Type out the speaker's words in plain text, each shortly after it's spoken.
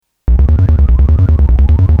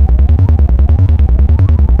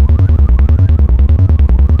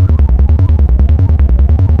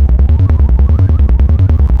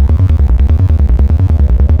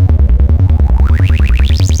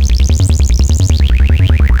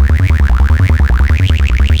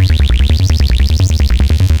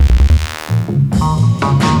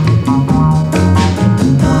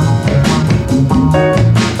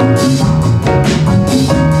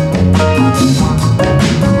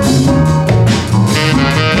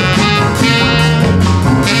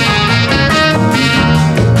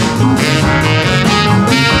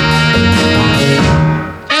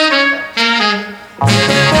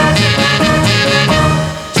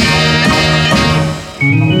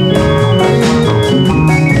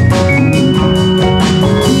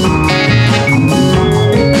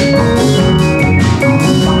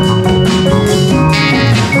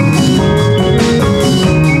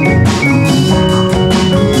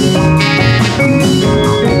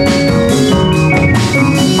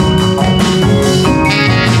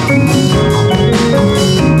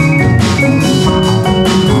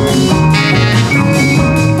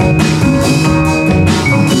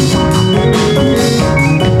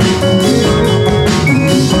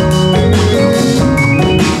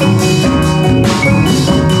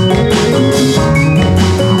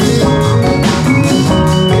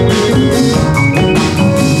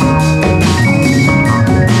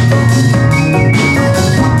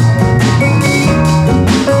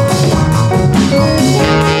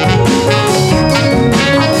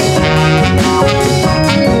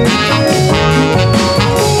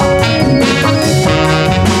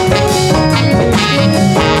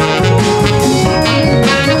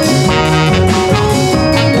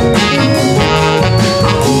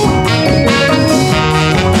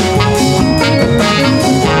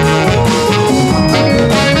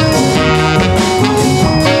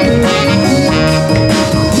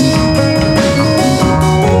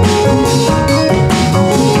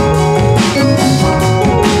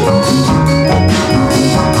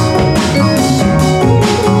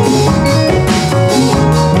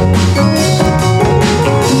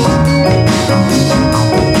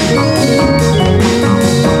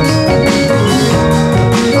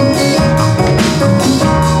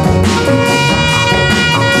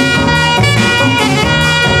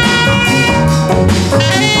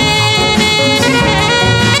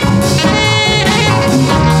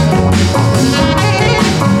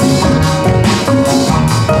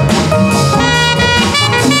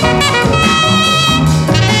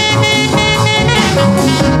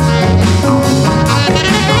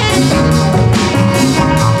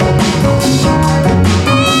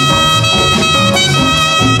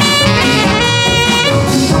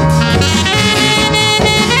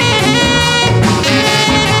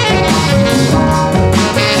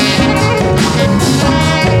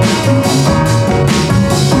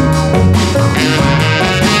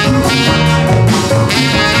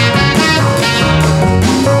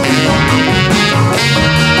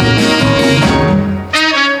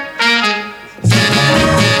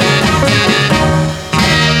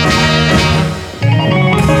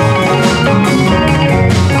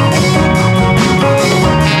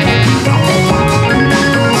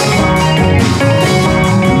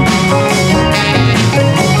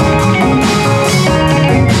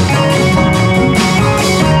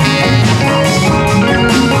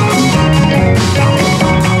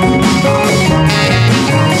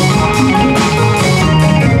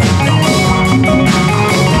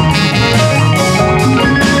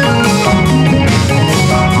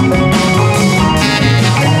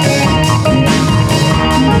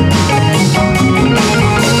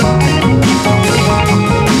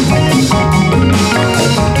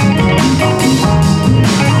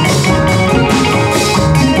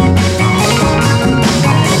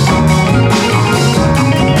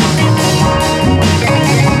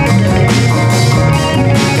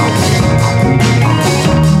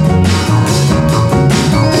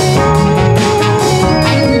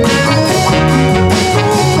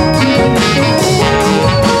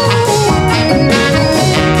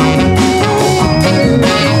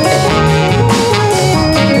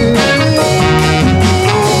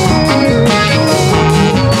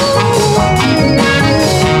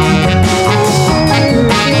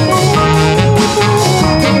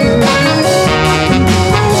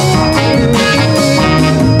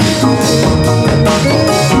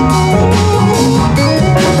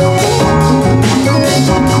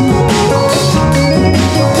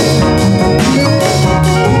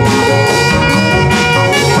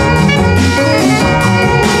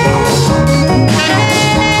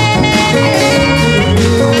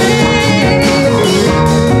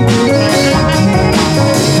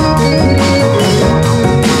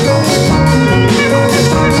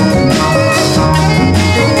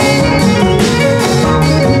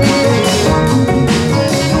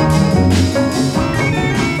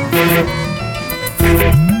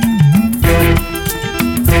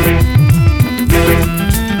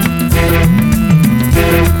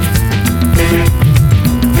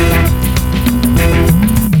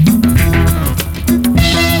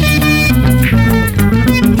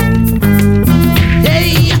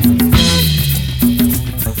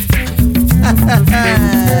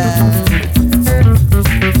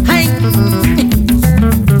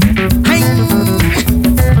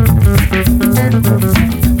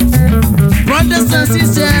brothers and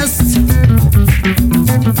sisters.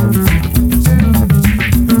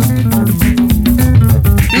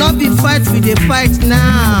 Not be fight, we dey fight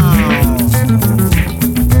now.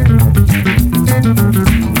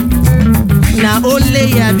 Na only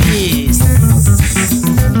yabis.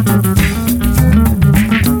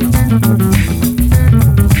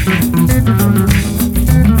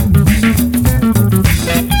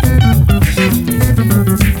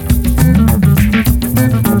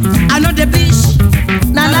 I know the bleach,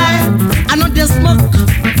 na lie. I know the smoke,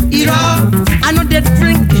 iro. I know the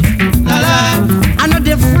drink, na lie. I know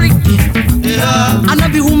the freak, iro. I know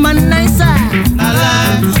be humanizer, na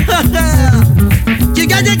lie. You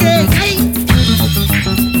got the game, hey.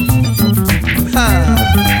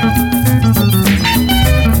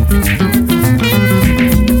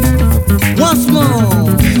 Once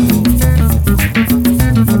more.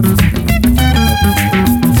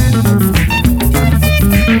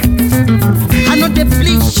 I know the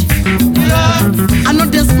bleach, I know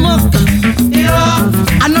the smoke,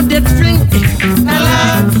 I know the drink,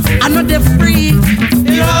 I know the free,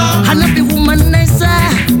 I know the humanizer.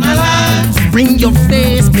 Bring your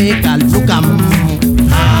face, make a look am.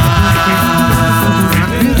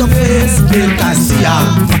 Bring your face, make a see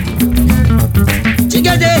am.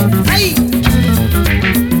 Chigade, hey.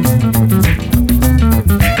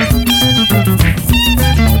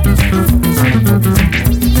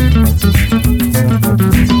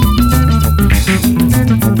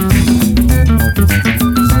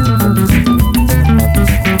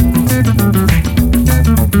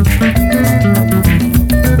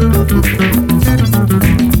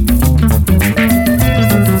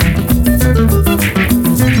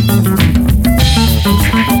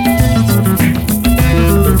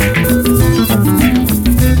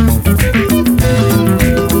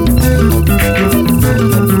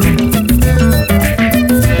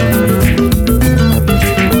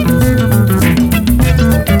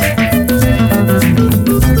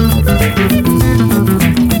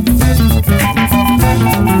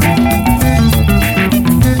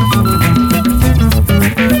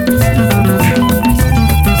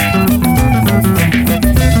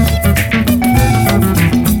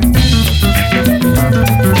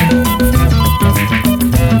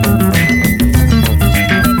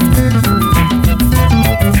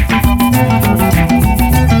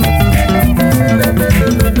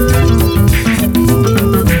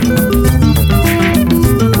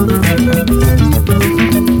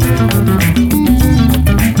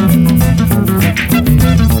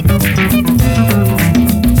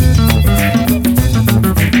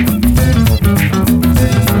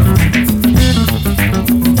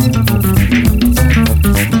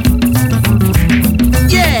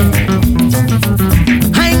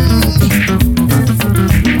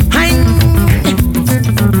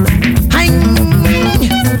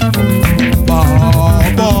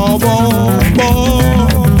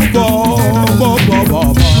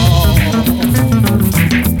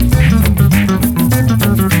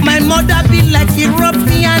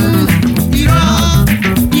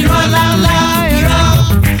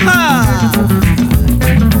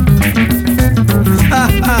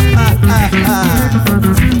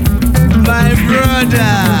 My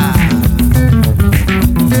brother,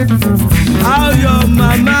 how your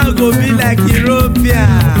mama go be like European?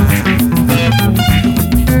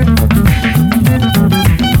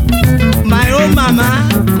 My own mama,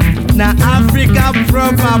 na Africa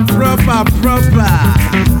proper.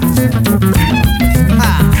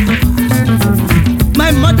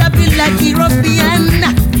 My mother be like European.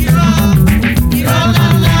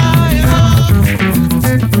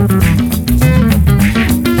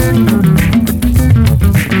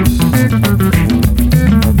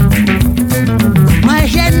 My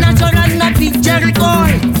hair natural, not be Jericho.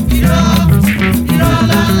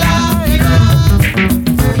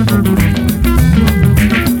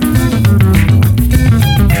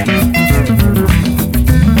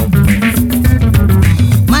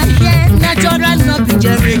 My hair natural, not be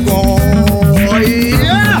Jericho.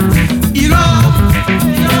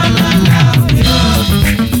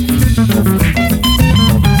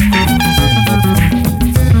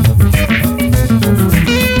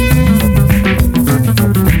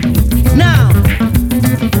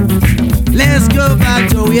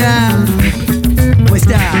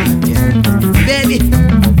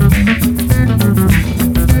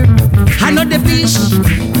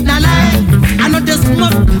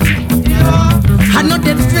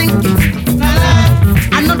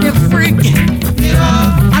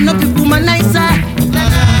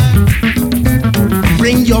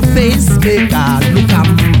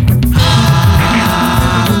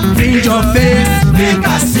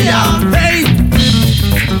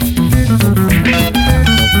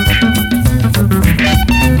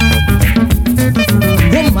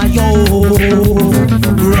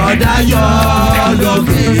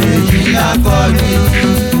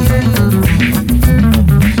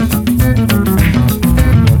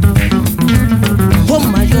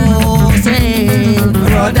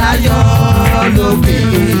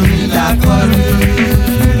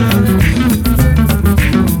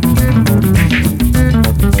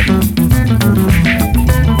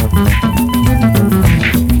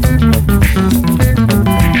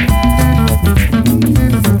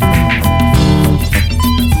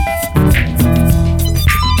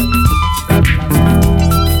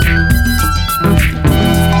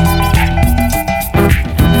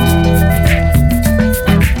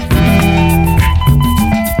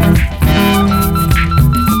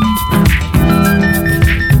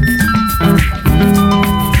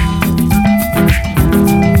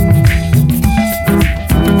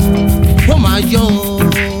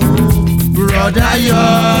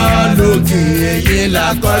 ayé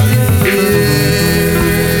la kọ́lé.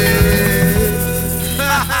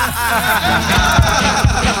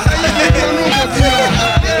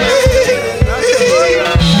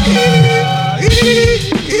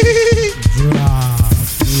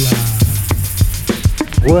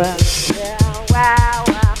 Well, wow,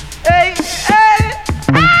 hey, hey,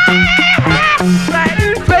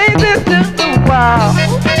 baby, to the wall.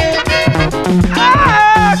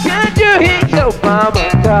 Oh, can't you hear your mama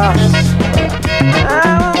talk?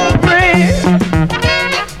 I'm free,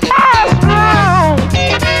 I'm strong,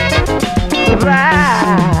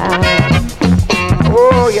 survive.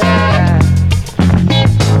 Oh yeah,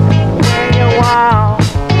 when you walk,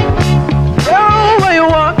 oh, when you're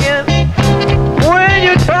walking. When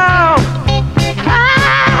you talk,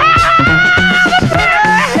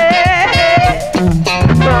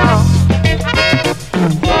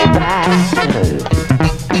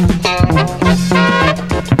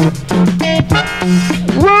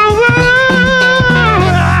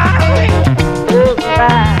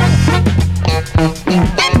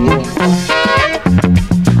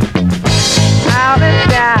 out and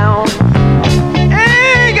down,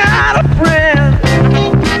 ain't got a friend.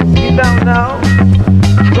 You don't know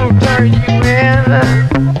who turned you in.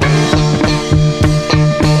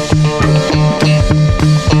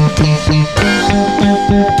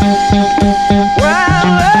 Well,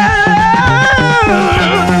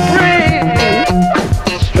 free,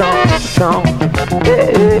 strong, strong,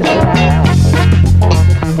 yeah.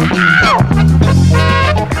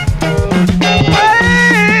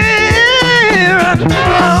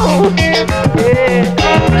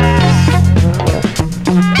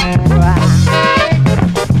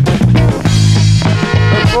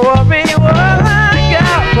 For me, what I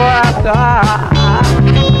got, what I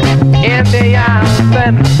in the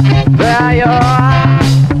island, there you are.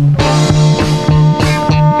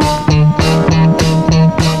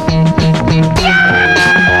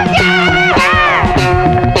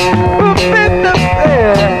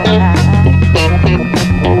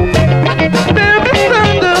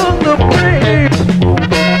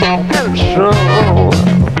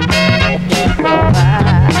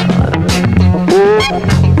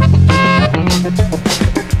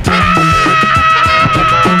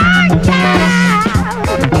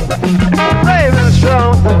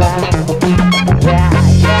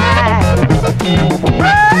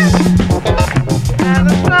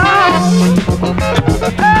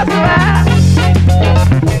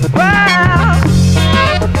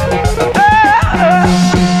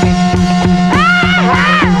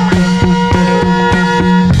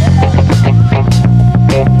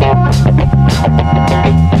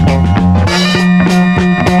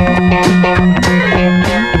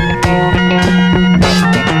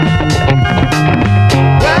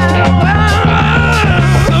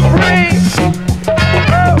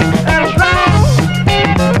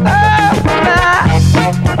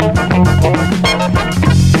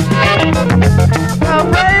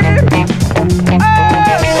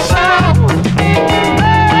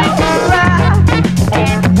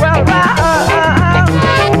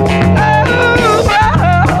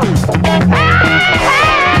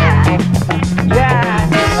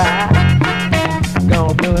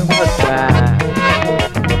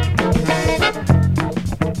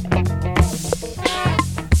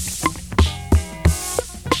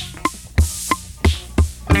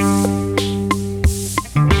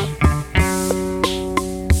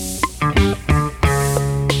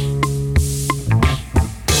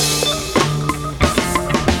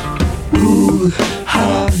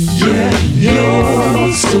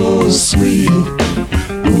 You're so sweet.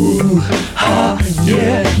 Ooh, ha,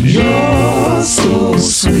 yeah, you're so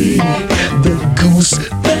sweet. The goose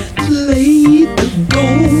that laid the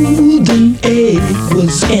golden egg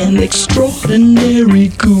was an extraordinary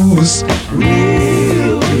goose.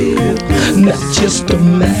 Real, real. Now just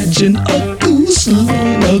imagine a goose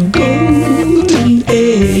laying a golden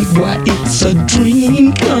egg. Why, it's a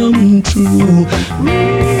dream come true.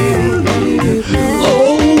 Real, real.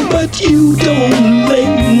 Oh, but you don't lay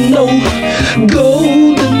no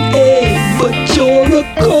golden egg, but you're a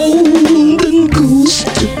golden goose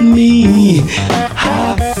to me.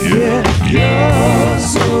 Ha, yeah, you're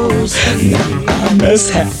so sweet. Now I'm as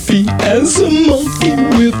happy as a monkey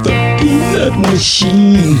with a peanut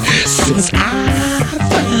machine since I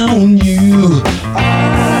found you.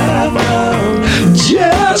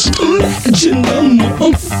 Just imagine a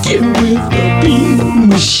monkey with a peanut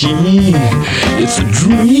machine. It's a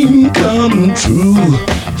dream come true.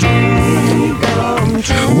 Dream come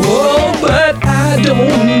true. Oh, but I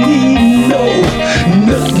don't need no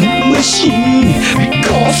nut machine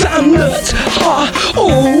because I'm nuts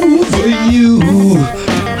over you.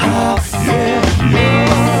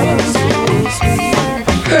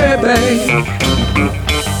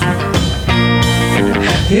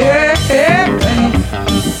 Yeah, babe.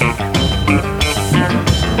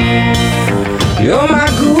 You're my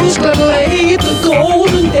goose that laid the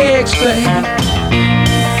golden eggs, babe.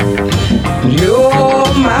 You're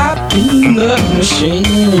my peanut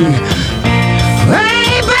machine.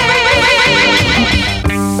 Hey, babe.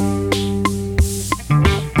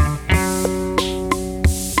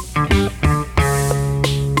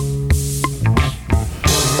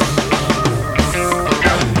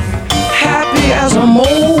 As a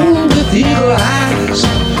mole with eagle eyes,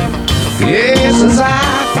 yes, as I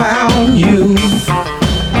found you.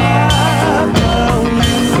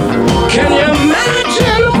 Can you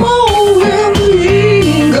imagine a mole with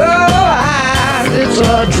eagle eyes? It's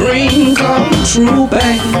a dream come true,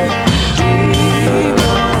 babe.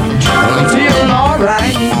 I'm feeling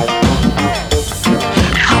alright,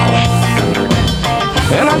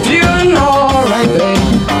 and I'm feeling alright, babe.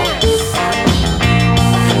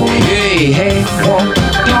 Hey, wanna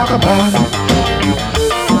talk about it?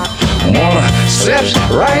 Wanna sit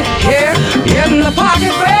right here in the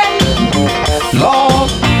pocket, babe? Lord,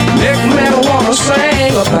 make me wanna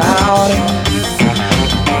sing about it.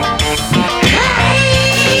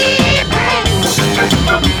 Hey,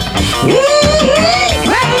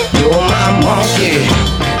 babe, you're my monkey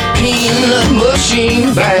peanut machine,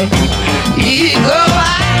 babe. Eagle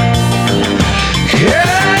eye,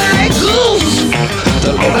 hey, goose.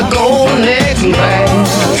 The golden eggs, babe.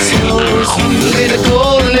 The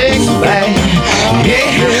golden eggs, babe. Yeah,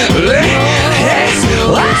 babe.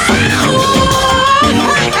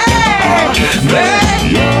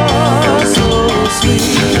 You're so sweet.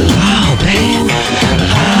 Oh, babe.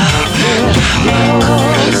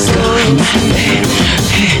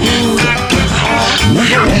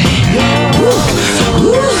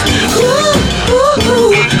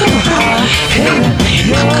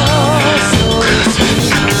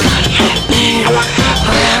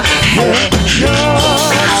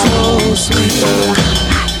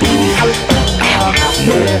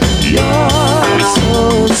 You're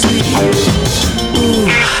so sweet.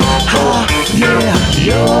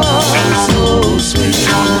 You're so sweet.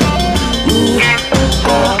 Ooh,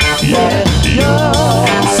 yeah, you're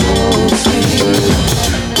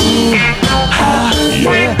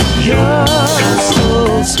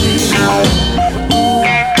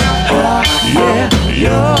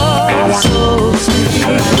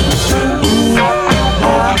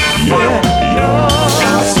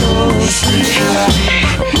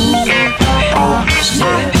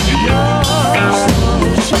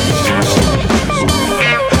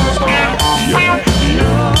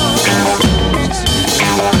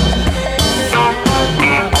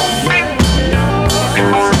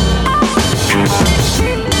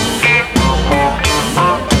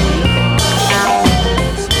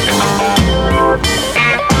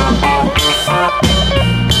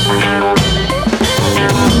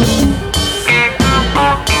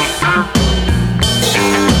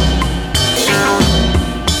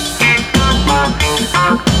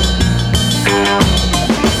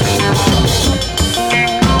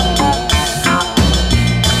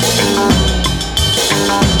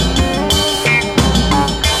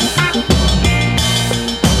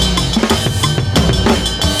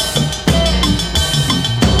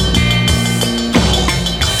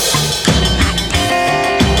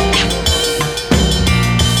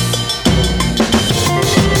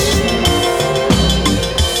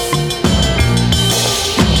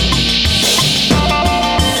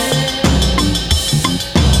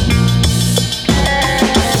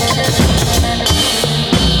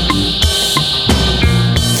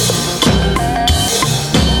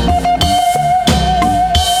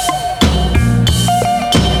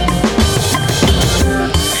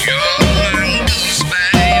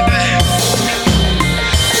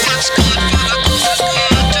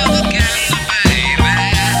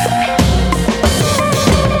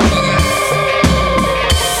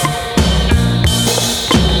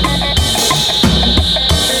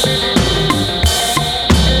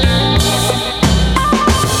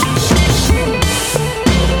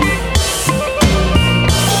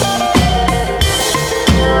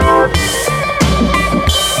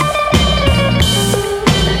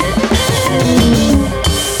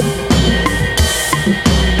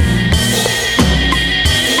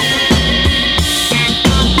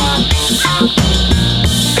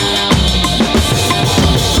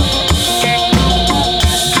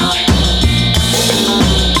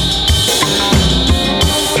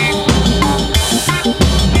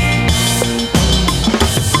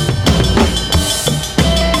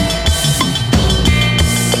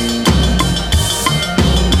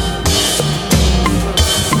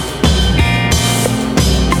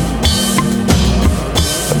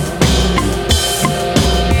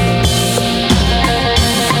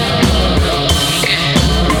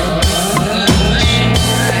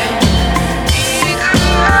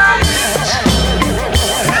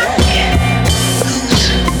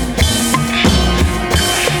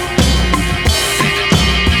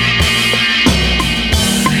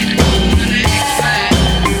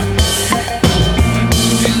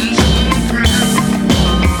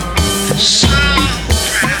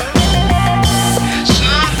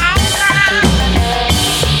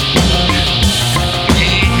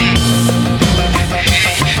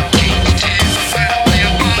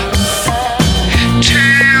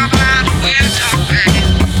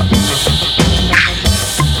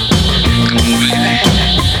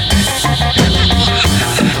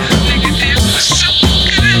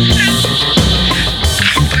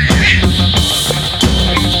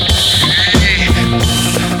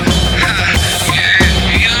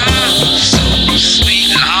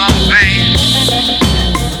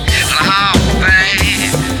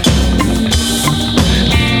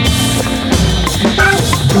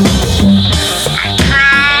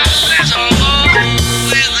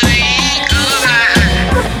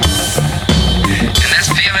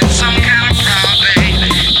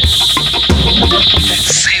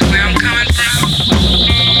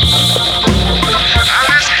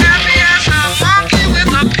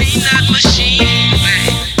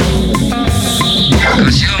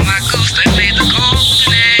 'Cause you're my goose that laid the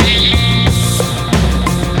golden egg.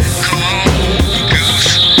 Come on,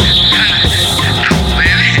 goose. Oh,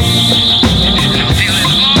 baby. I'm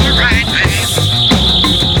feeling alright, babe.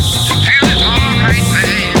 Feeling alright,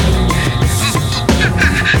 babe. Oh,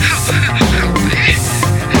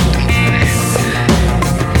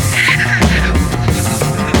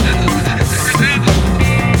 baby.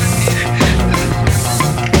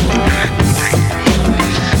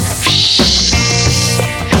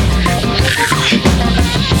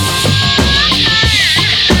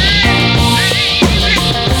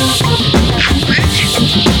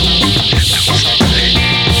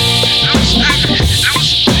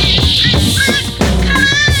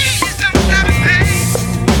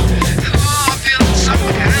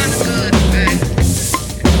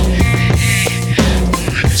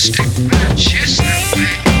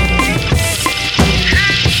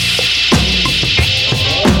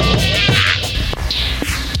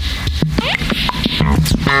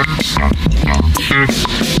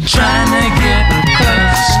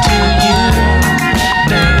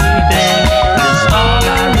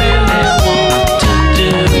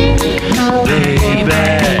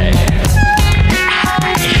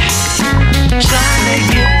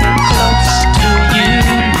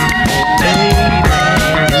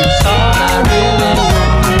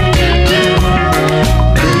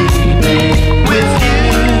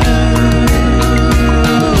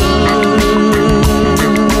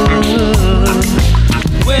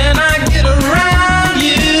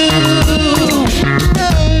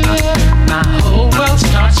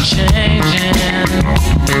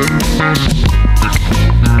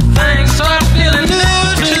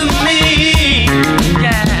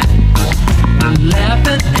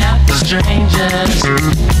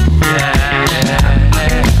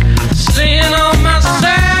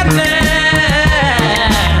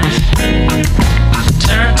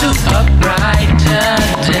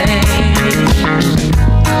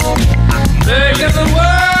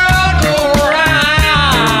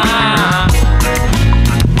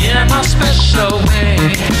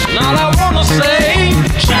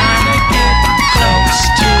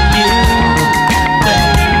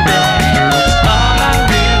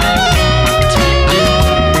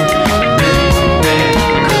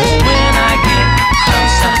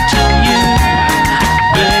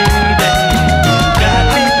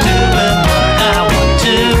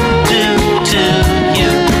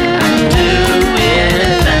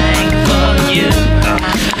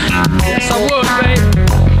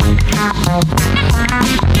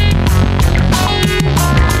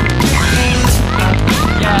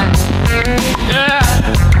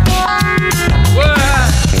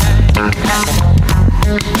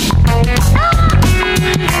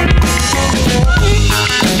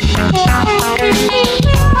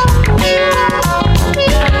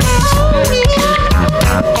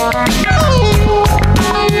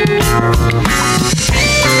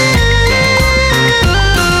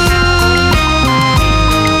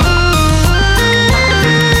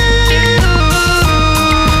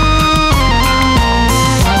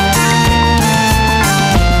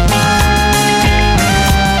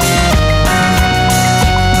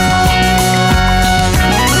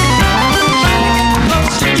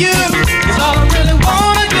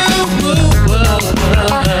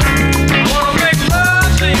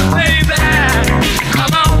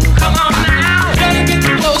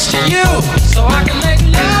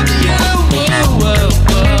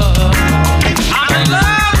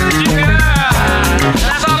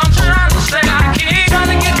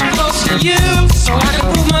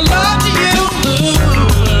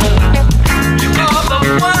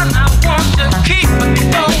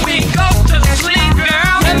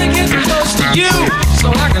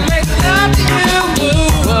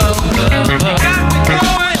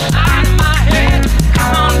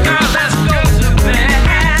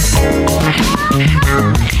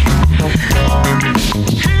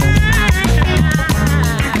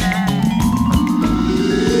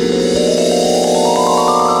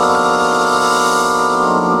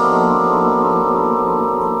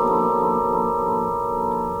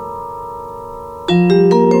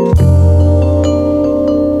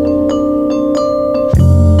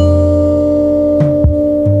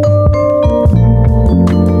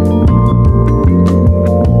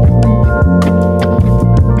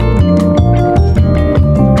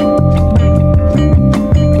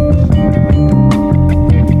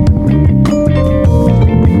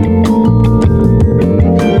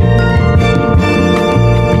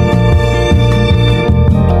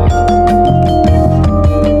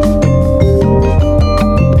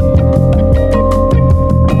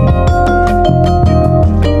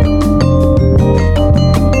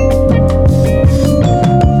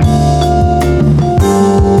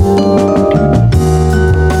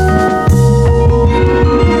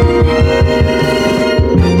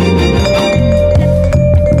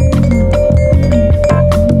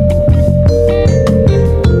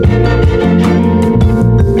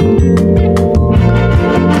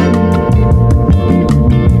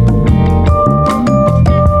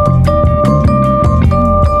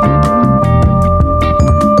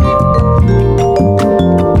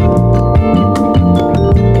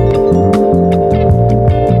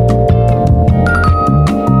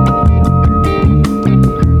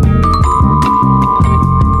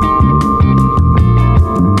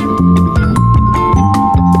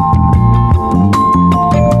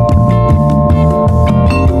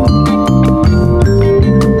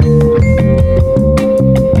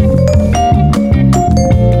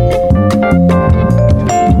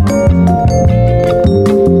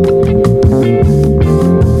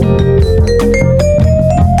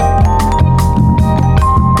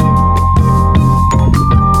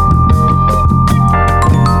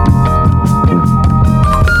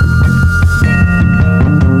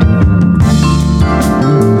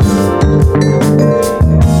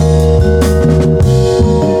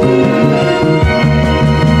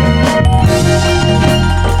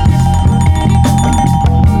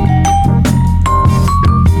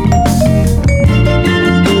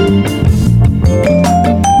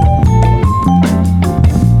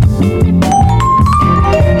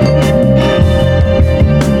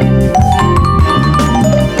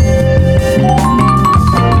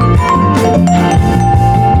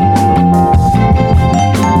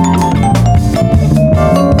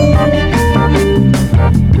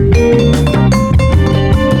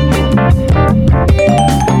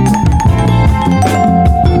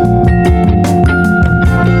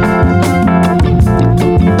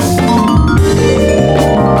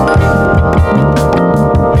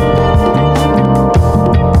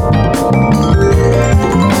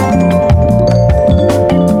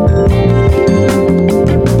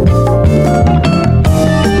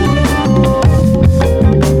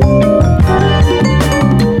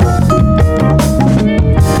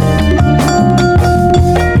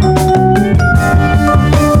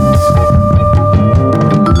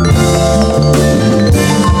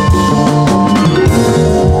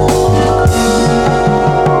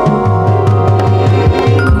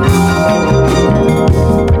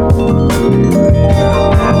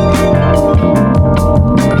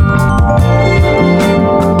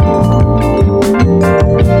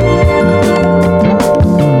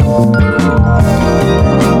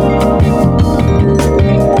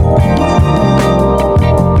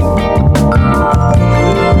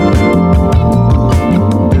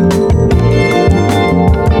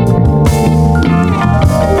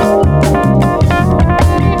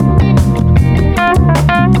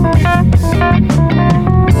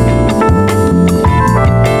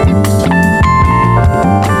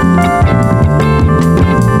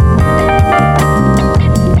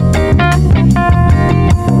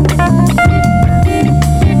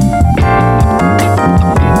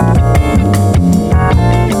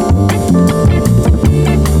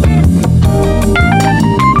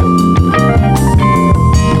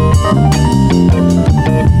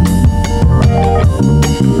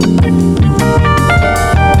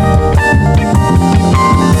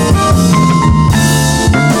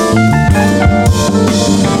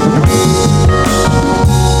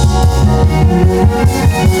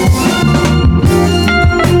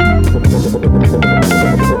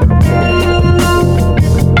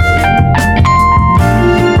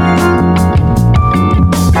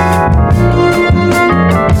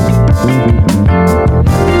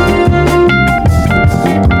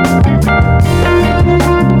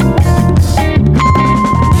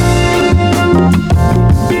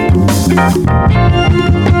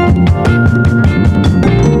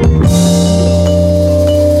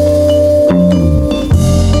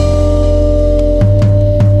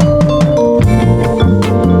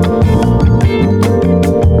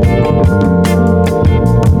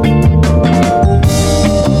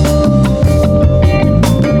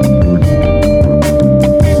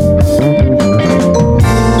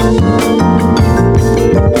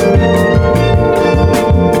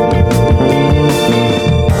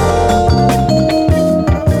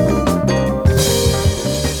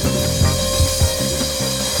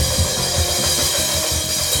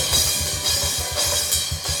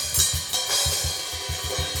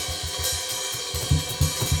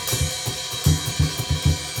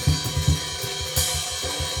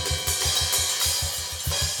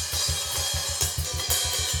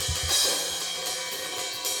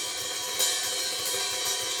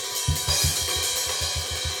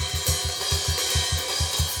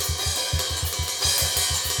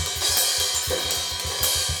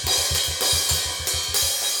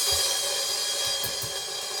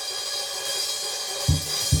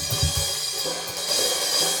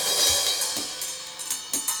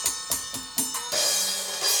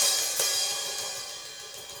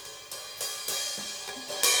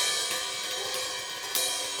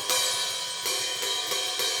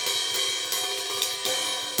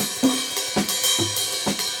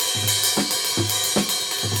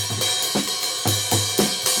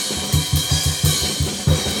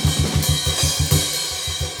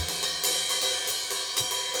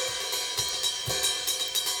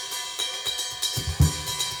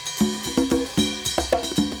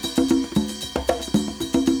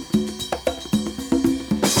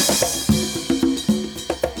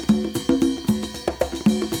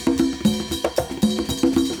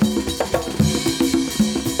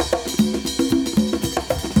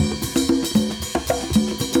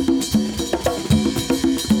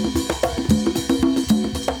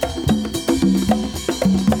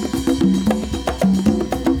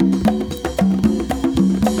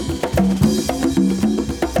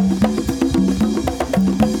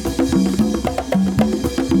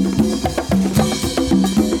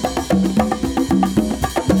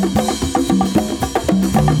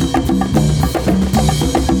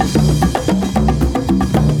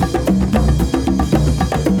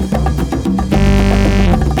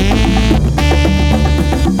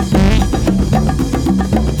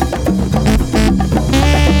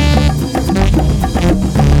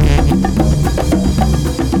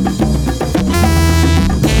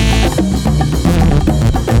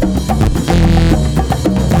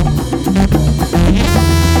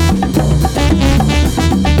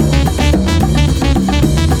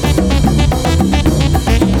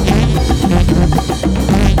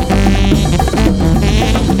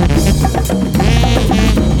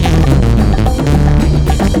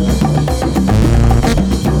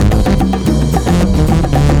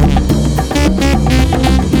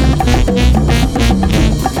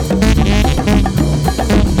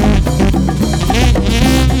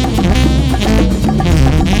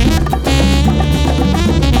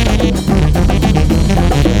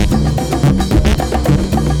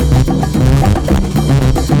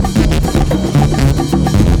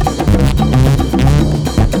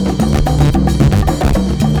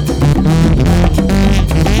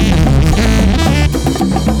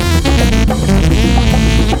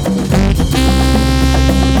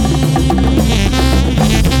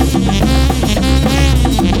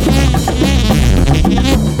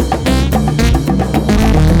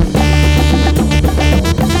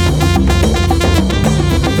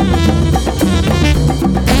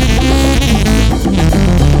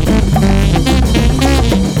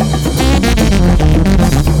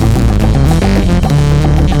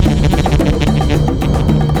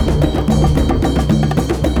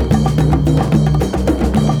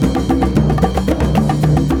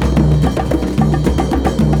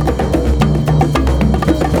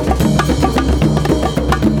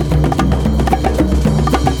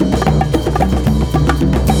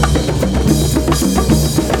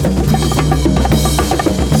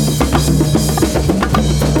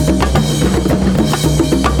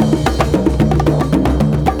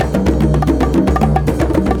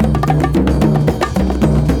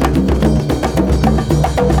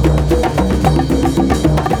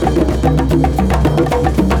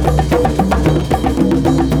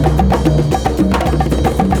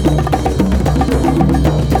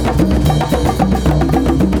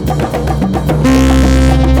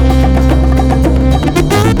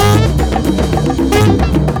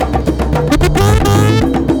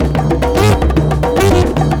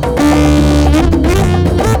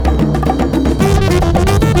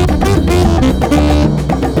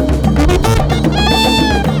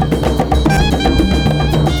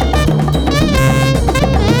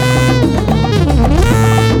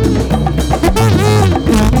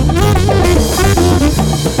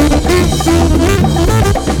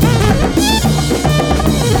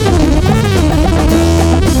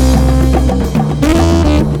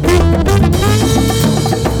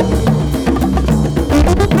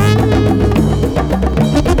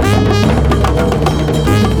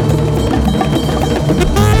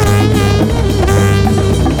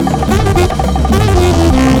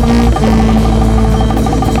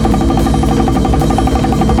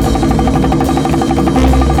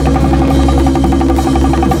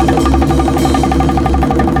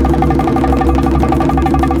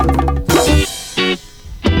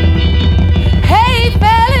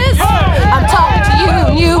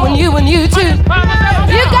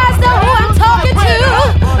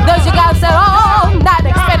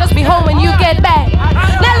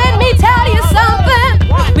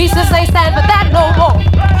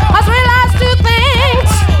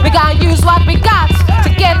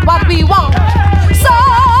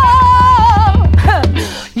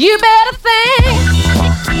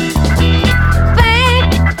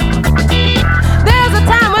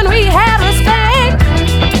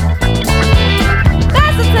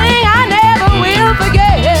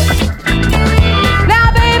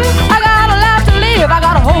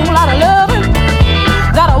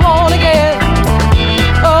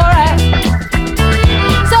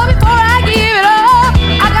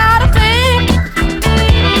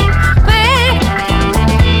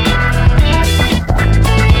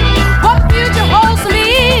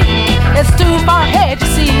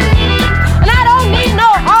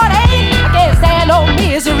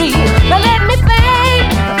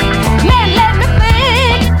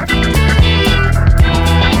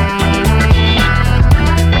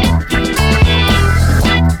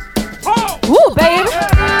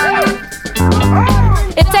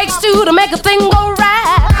 two to make a thing go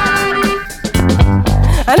right,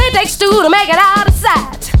 and it takes two to make it out of sight.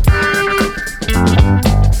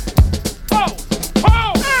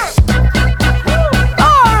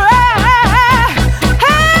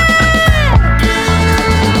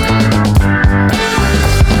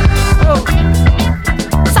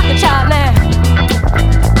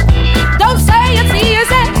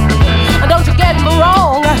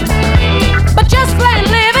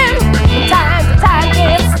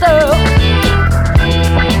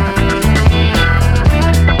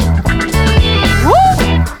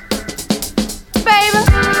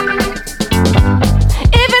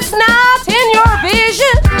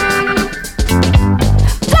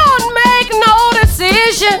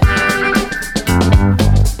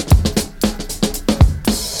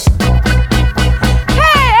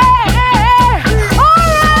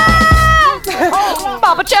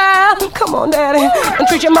 Come on, Daddy, and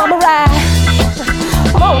treat your mama right.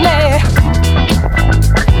 Come on, Daddy.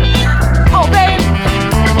 Oh, baby.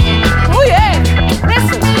 Oh, yeah.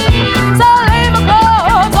 Listen. So lay my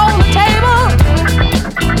clothes on the table.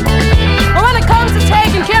 When it comes to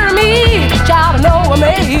taking care of me, child, I know I'm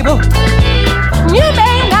able. You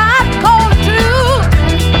may not call it true,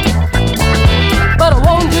 but I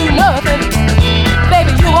won't do nothing.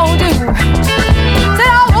 Baby, you won't do. Say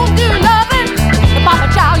I won't do nothing. Papa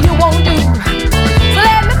child, you won't do. So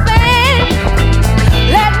let me think,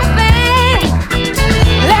 let me think,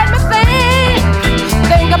 let me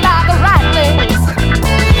think about the right things.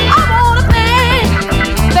 I wanna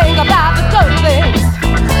think about the good things.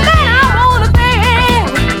 Man, I wanna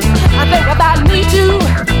I think about me too.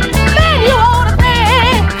 Man, you wanna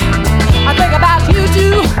I think about you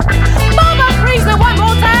too. Mama, freeze me one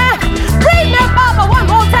more time. Freeze me, Papa, one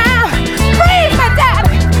more time. Freeze me,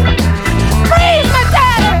 Daddy. Freeze me,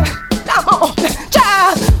 Daddy. Come on,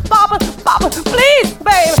 child. Papa, please,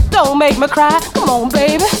 baby, don't make me cry. Come on,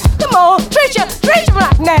 baby. Come on, treat you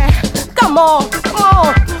right now. Come on.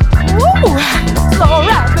 Woo, it's all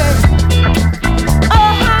right, baby.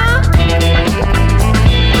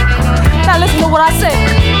 Now listen to what I say.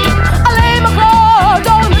 I lay my clothes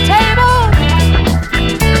on the table.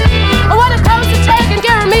 When it comes to taking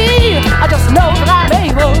care of me, I just know that I'm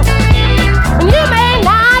able. And you may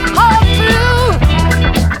not call it true,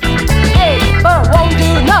 hey, but I won't do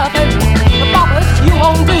nothing. Papa, you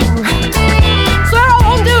won't do. Swear I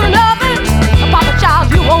won't do nothing. Papa, child,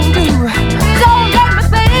 you won't do. So let me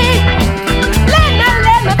think. Let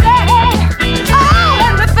me think. Oh,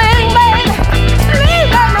 let me think, baby. Please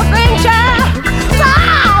let me think, child. So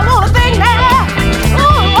I wanna think now.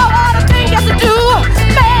 Oh, I wanna think, yes I do.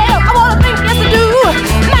 Man, I wanna think, yes I do.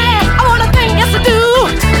 Man, I wanna think, yes I do.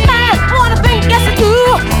 Man, I wanna think, yes I do.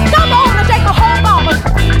 Come on and take me home, mama.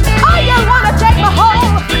 Oh, you wanna take me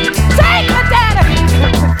home? Take me, Daddy.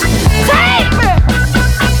 Take me.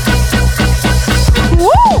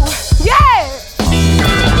 Woo, yeah.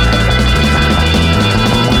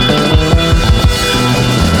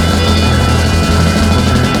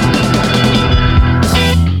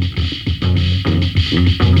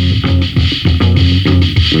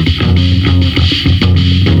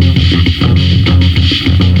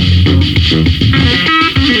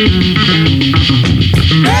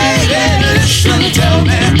 Baby, listen, tell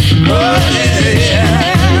me what it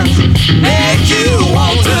is. Make you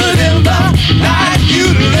want to live the life you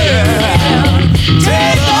live.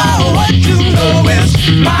 Take all what you know is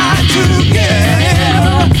mine to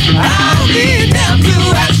give. I'll be damned to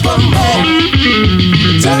ask for more.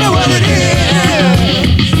 Tell me what it is.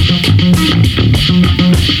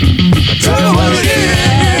 Tell me what it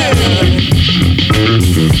is.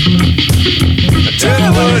 Tell me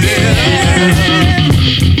what it is.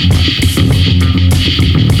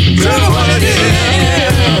 Tell me what it is.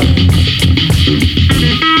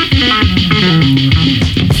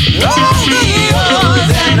 Love me yours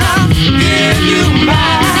and I'll give you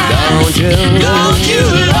mine. Don't you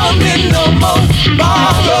love me no more?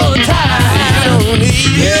 Borrow time.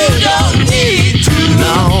 You don't need to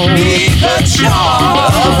be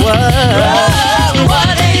controlled. What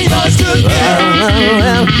ain't yours to give?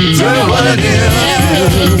 Tell me what it is.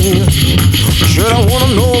 Sure, I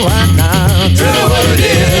wanna know right now. Tell me what it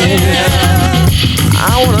is. I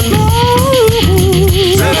wanna know.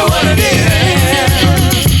 Tell me what it is.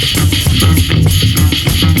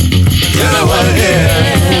 Tell me what it is.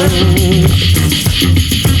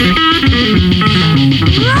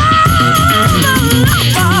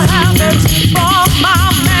 For my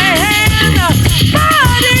man,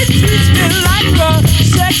 but it treats me like a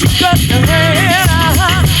sex gun.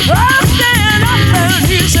 I stand up and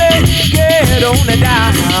he said, get on it down.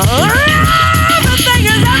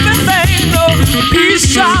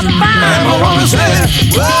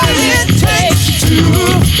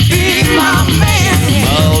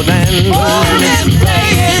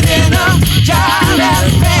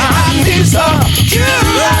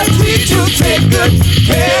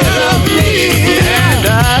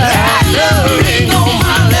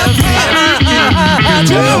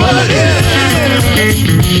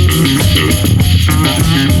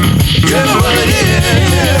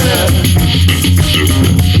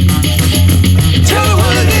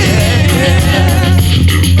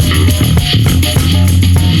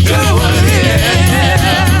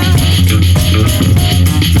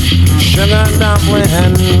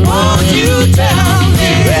 something? Won't you tell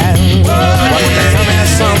me? Won't you tell me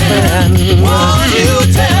something? Won't you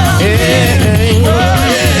tell me?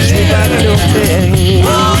 She got to tell